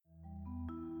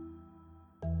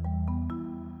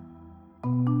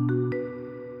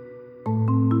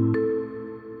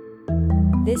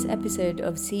This episode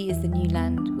of Sea is the New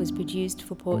Land was produced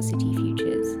for Port City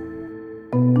Futures.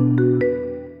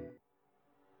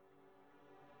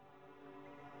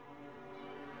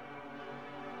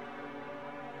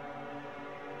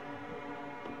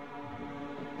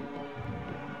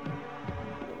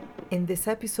 In this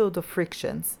episode of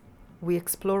Frictions, we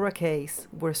explore a case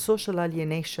where social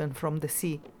alienation from the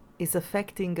sea is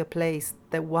affecting a place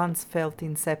that once felt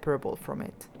inseparable from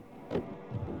it.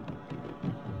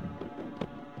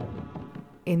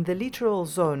 In the littoral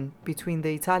zone between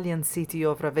the Italian city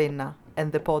of Ravenna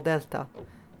and the Po Delta,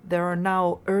 there are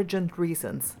now urgent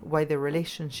reasons why the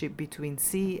relationship between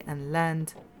sea and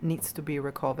land needs to be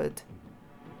recovered.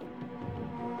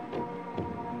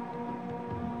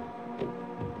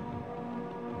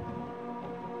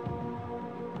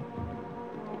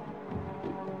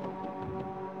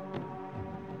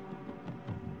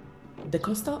 The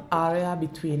coastal area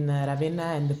between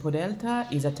Ravenna and the Po Delta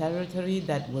is a territory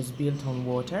that was built on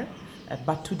water,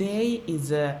 but today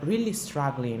is really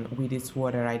struggling with its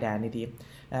water identity.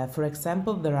 For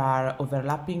example, there are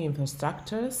overlapping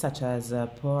infrastructures such as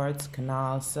ports,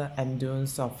 canals, and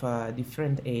dunes of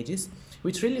different ages,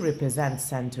 which really represent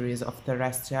centuries of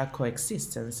terrestrial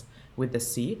coexistence with the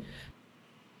sea,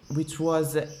 which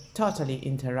was totally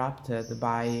interrupted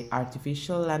by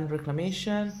artificial land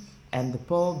reclamation and the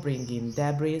Po bringing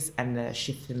debris and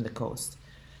shifting the coast.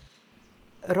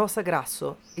 Rosa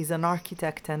Grasso is an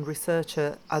architect and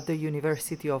researcher at the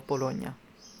University of Bologna.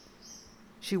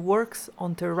 She works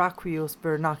on terraqueous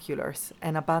vernaculars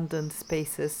and abandoned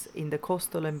spaces in the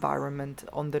coastal environment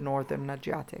on the northern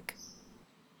Adriatic.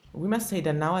 We must say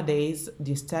that nowadays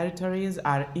these territories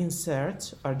are in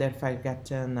search of their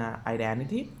forgotten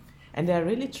identity, and they are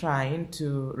really trying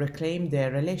to reclaim their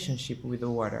relationship with the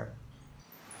water.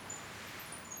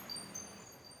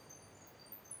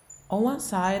 On one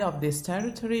side of this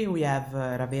territory we have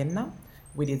Ravenna,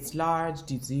 with its large,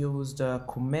 disused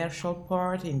commercial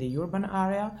port in the urban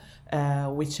area,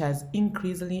 which has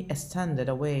increasingly extended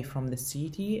away from the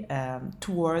city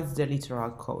towards the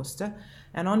littoral coast.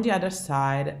 And on the other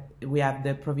side, we have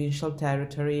the provincial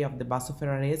territory of the Basso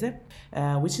Ferrarese,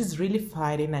 which is really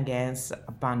fighting against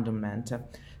abandonment.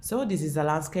 So this is a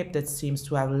landscape that seems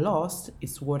to have lost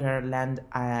its water-land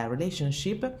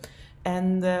relationship,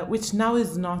 and which now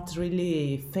is not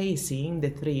really facing the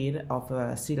threat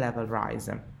of sea level rise,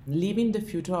 leaving the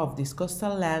future of these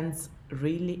coastal lands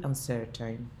really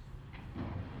uncertain.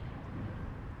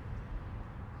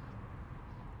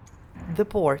 The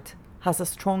port has a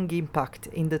strong impact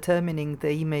in determining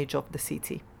the image of the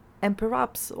city, and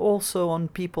perhaps also on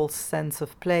people's sense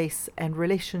of place and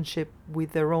relationship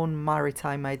with their own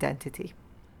maritime identity.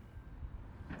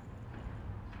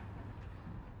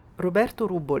 Roberto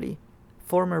Rubboli,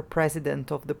 former president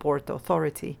of the Port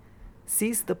Authority,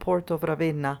 sees the port of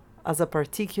Ravenna as a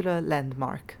particular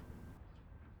landmark.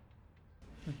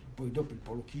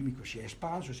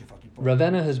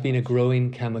 Ravenna has been a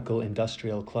growing chemical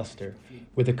industrial cluster,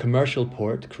 with a commercial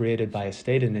port created by a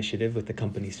state initiative with the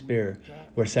company Spear,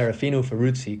 where Serafino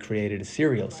Ferruzzi created a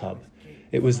cereals hub.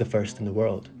 It was the first in the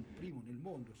world.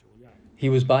 He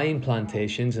was buying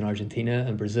plantations in Argentina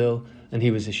and Brazil, and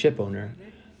he was a ship owner.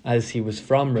 As he was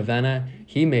from Ravenna,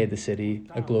 he made the city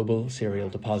a global cereal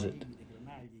deposit.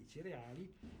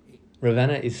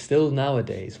 Ravenna is still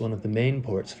nowadays one of the main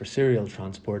ports for cereal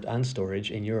transport and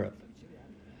storage in Europe.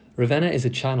 Ravenna is a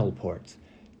channel port,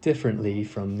 differently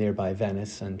from nearby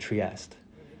Venice and Trieste.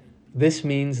 This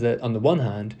means that on the one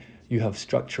hand, you have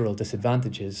structural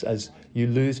disadvantages as you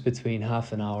lose between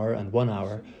half an hour and 1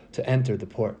 hour to enter the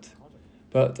port.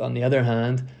 But on the other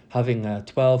hand, having a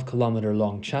 12-kilometer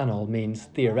long channel means,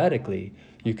 theoretically,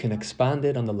 you can expand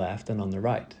it on the left and on the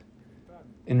right.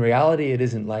 In reality, it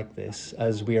isn't like this,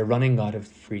 as we are running out of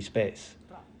free space.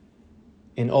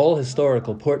 In all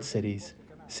historical port cities,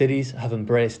 cities have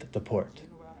embraced the port.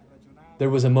 There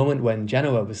was a moment when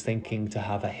Genoa was thinking to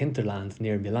have a hinterland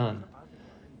near Milan.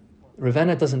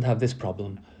 Ravenna doesn't have this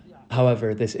problem.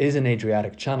 However, this is an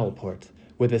Adriatic Channel port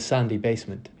with a sandy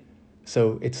basement,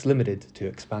 so it's limited to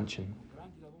expansion.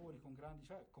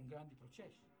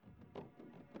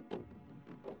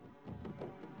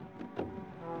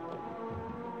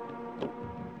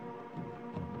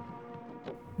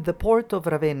 The port of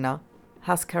Ravenna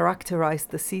has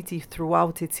characterized the city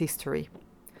throughout its history,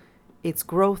 its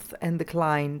growth and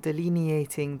decline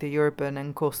delineating the urban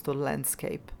and coastal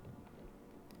landscape.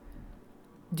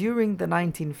 During the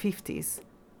 1950s,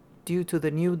 due to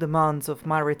the new demands of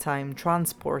maritime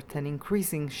transport and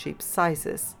increasing ship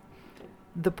sizes,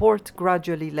 the port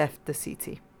gradually left the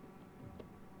city.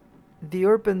 The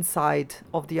urban side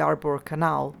of the Arbor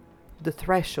Canal the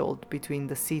threshold between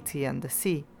the city and the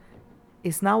sea,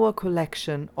 is now a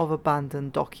collection of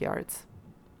abandoned dockyards.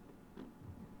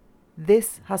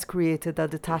 This has created a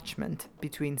detachment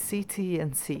between city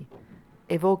and sea,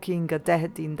 evoking a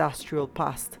dead industrial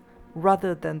past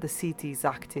rather than the city's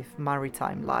active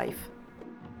maritime life.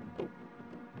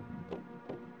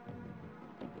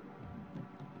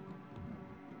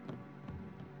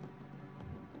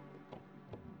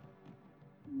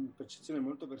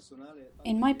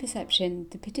 In my perception,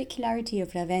 the particularity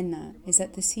of Ravenna is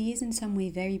that the sea is in some way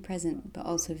very present but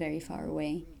also very far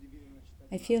away.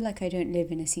 I feel like I don't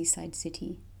live in a seaside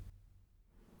city.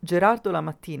 Gerardo La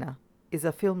Mattina is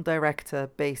a film director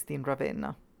based in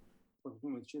Ravenna.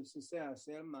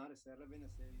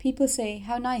 People say,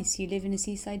 how nice you live in a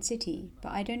seaside city,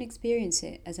 but I don't experience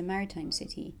it as a maritime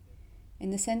city,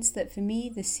 in the sense that for me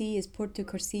the sea is Porto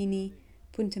Corsini,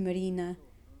 Punta Marina,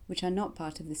 which are not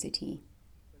part of the city.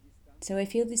 So I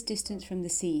feel this distance from the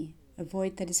sea, a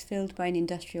void that is filled by an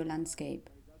industrial landscape.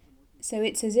 So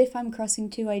it's as if I'm crossing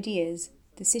two ideas,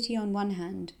 the city on one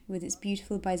hand, with its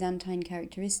beautiful Byzantine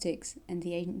characteristics and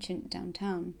the ancient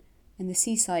downtown, and the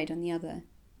seaside on the other.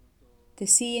 The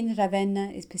sea in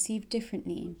Ravenna is perceived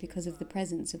differently because of the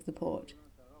presence of the port.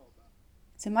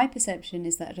 So my perception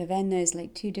is that Ravenna is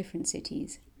like two different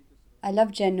cities. I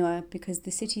love Genoa because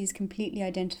the city is completely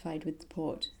identified with the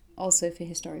port, also for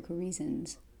historical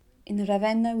reasons. In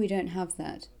Ravenna we don't have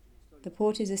that. The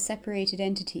port is a separated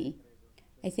entity.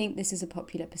 I think this is a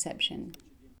popular perception.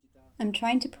 I'm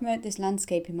trying to promote this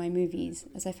landscape in my movies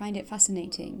as I find it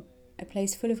fascinating, a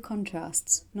place full of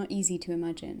contrasts, not easy to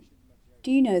imagine.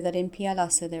 Do you know that in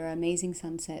Pialassa there are amazing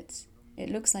sunsets?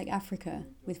 It looks like Africa,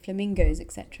 with flamingos,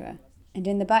 etc. And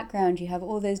in the background you have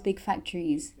all those big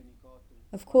factories.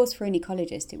 Of course, for an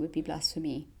ecologist it would be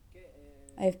blasphemy.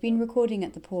 I have been recording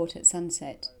at the port at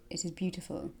sunset. It is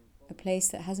beautiful, a place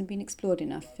that hasn't been explored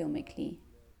enough filmically.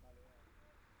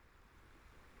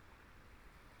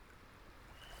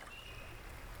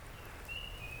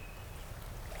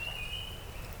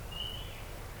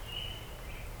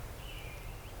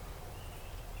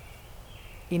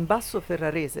 In Basso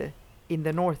Ferrarese, in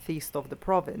the northeast of the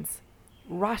province,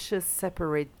 rushes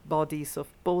separate bodies of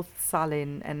both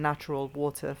saline and natural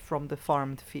water from the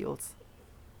farmed fields.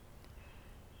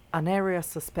 An area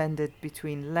suspended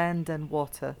between land and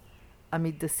water,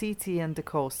 amid the city and the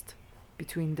coast,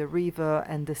 between the river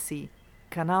and the sea,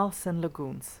 canals and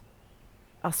lagoons.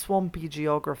 A swampy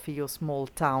geography of small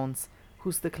towns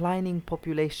whose declining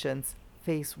populations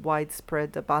face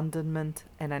widespread abandonment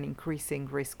and an increasing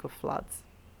risk of floods.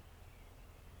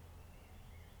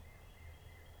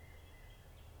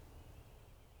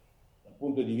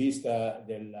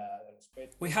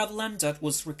 We have land that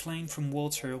was reclaimed from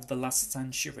water of the last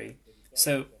century,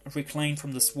 so reclaimed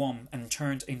from the swamp and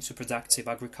turned into productive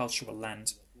agricultural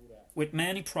land, with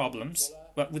many problems,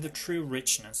 but with a true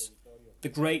richness. The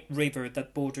great river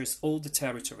that borders all the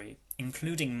territory,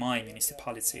 including my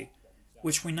municipality,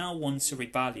 which we now want to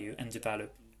revalue and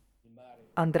develop.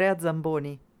 Andrea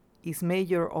Zamboni is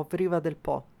mayor of Riva del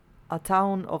Po, a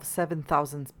town of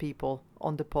 7,000 people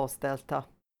on the Po Delta.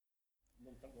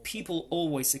 People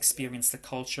always experience the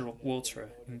culture of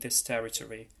water in this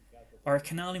territory. Our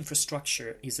canal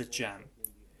infrastructure is a gem.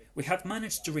 We have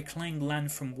managed to reclaim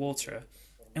land from water,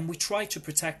 and we try to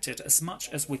protect it as much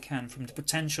as we can from the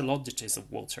potential oddities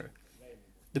of water.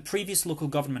 The previous local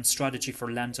government strategy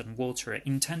for land and water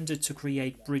intended to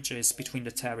create bridges between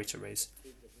the territories.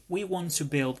 We want to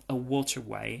build a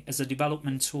waterway as a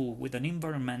development tool with an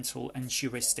environmental and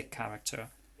touristic character.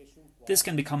 This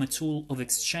can become a tool of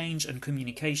exchange and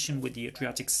communication with the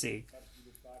Adriatic Sea.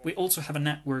 We also have a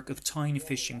network of tiny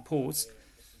fishing ports,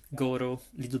 Goro,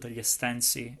 Lido degli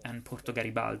Estensi and Porto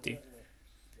Garibaldi.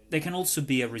 They can also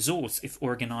be a resort if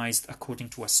organized according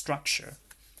to a structure.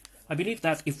 I believe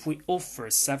that if we offer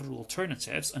several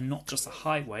alternatives and not just a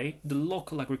highway, the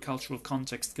local agricultural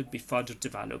context could be further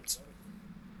developed.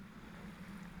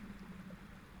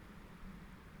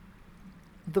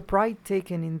 The pride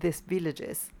taken in these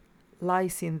villages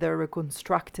lies in their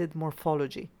reconstructed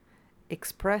morphology,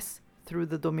 expressed through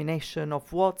the domination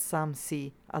of what some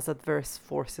see as adverse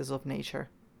forces of nature.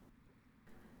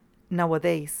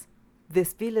 Nowadays,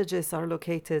 these villages are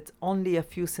located only a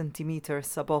few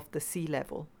centimeters above the sea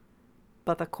level,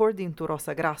 but according to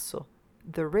Rosa Grasso,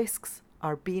 the risks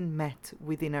are being met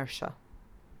with inertia.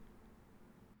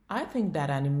 I think that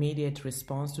an immediate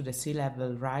response to the sea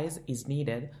level rise is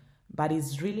needed, but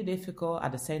it's really difficult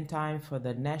at the same time for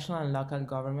the national and local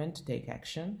government to take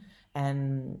action.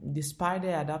 And despite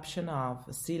the adoption of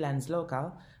Sea Lands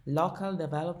Local, local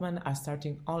development are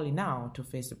starting only now to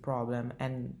face the problem,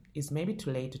 and it's maybe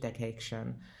too late to take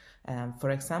action. For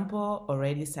example,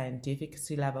 already scientific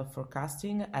sea level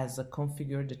forecasting has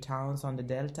configured the towns on the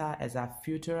delta as a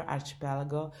future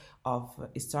archipelago of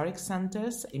historic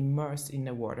centers immersed in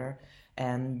the water.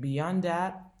 And beyond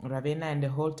that, Ravenna and the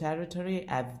whole territory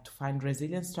have to find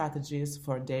resilient strategies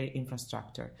for their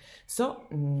infrastructure. So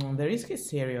the risk is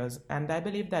serious, and I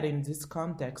believe that in this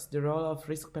context, the role of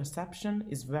risk perception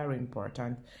is very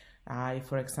important. I,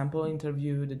 for example,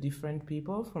 interviewed different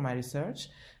people for my research,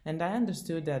 and I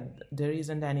understood that there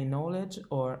isn't any knowledge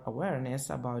or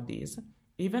awareness about this,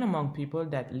 even among people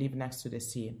that live next to the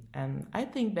sea. And I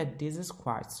think that this is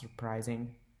quite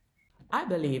surprising. I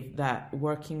believe that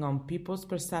working on people's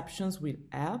perceptions will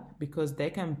help because they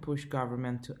can push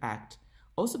government to act.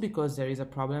 Also because there is a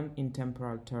problem in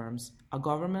temporal terms. A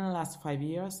government lasts 5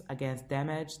 years against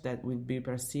damage that will be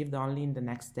perceived only in the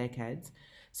next decades.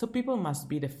 So people must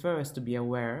be the first to be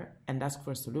aware and ask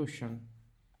for a solution.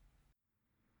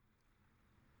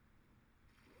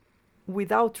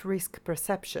 Without risk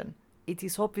perception, it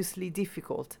is obviously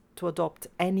difficult to adopt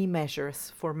any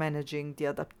measures for managing the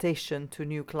adaptation to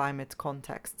new climate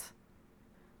contexts.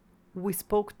 We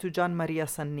spoke to Gian Maria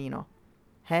Sannino,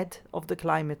 head of the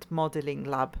Climate Modeling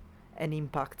Lab and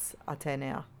Impacts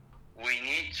Atenea. We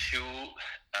need to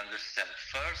understand,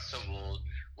 first of all,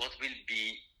 what will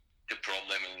be the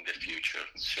problem in the future.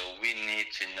 So we need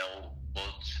to know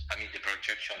the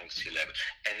projection of sea level.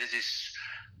 And this is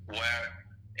where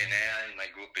Enea and my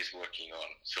group is working on.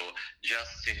 So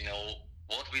just to know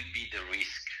what will be the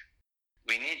risk.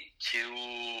 We need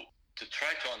to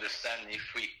try to understand if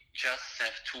we just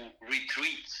have to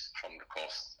retreat from the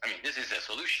cost. This is a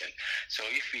solution. So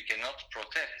if we cannot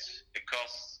protect the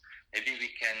costs, maybe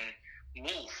we can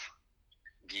move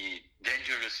the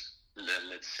dangerous,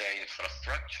 let's say,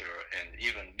 infrastructure and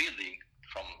even building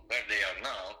from where they are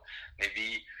now,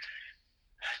 maybe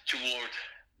toward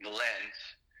the land.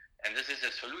 And this is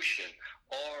a solution.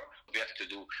 Or we have to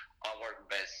do our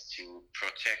best to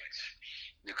protect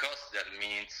the cost. That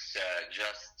means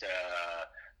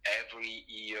every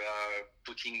year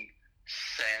putting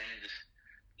sand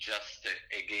just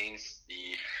against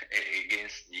the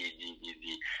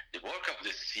work of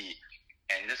the sea.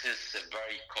 And this is a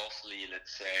very costly,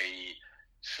 let's say,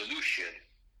 solution.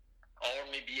 Or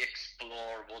maybe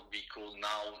explore what we call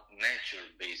now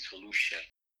nature-based solution.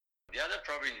 The other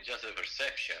problem is just a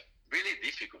perception. Really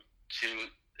difficult to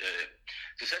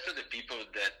say to the people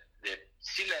that the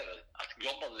sea level at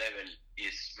global level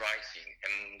is rising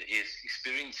and is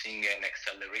experiencing an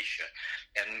acceleration.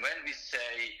 And when we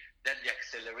say that the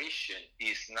acceleration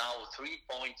is now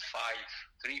 3.5,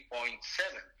 3.7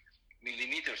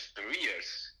 millimeters per year,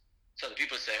 so the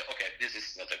people say, okay, this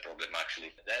is not a problem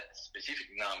actually. That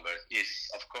specific number is,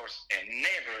 of course, an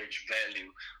average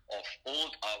value of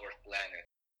all our planet.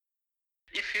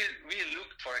 If we look,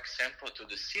 for example, to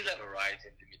the sea level rise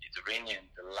in the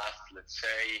Mediterranean, the last, let's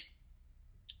say,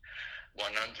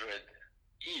 100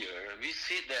 years, we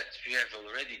see that we have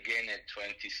already gained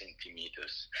 20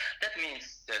 centimeters. That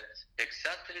means that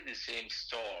exactly the same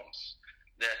storms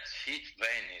that hit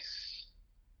Venice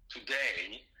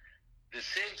today, the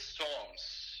same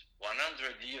storms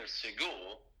 100 years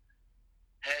ago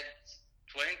had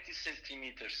 20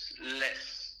 centimeters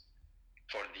less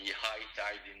for the high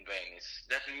tide in Venice.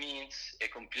 That means a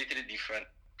completely different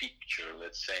picture,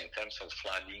 let's say, in terms of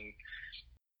flooding.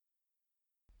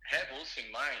 Have also in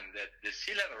mind that the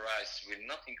sea level rise will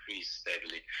not increase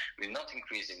steadily, will not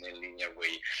increase in a linear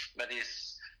way, but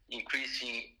is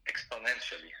increasing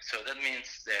exponentially. So that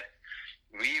means that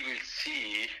we will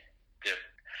see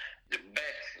the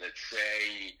bad, let's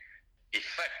say,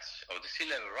 effects of the sea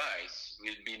level rise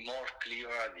will be more clear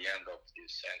at the end of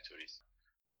these centuries.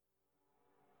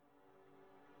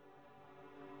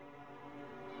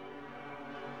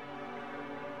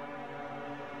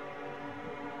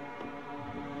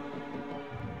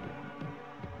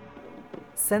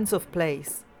 Sense of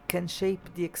place can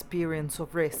shape the experience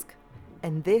of risk,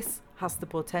 and this has the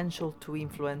potential to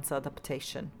influence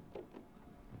adaptation.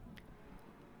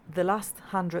 The last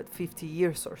 150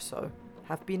 years or so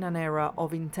have been an era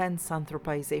of intense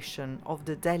anthropization of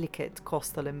the delicate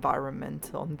coastal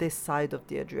environment on this side of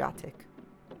the Adriatic.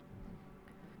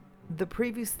 The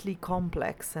previously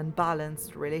complex and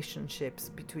balanced relationships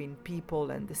between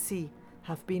people and the sea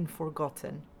have been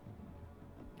forgotten.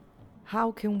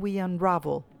 How can we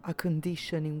unravel a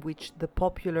condition in which the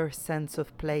popular sense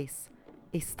of place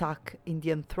is stuck in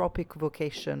the anthropic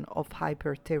vocation of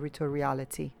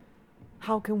hyper-territoriality?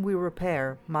 How can we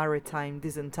repair maritime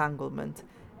disentanglement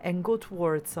and go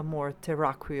towards a more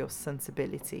terraqueous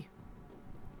sensibility?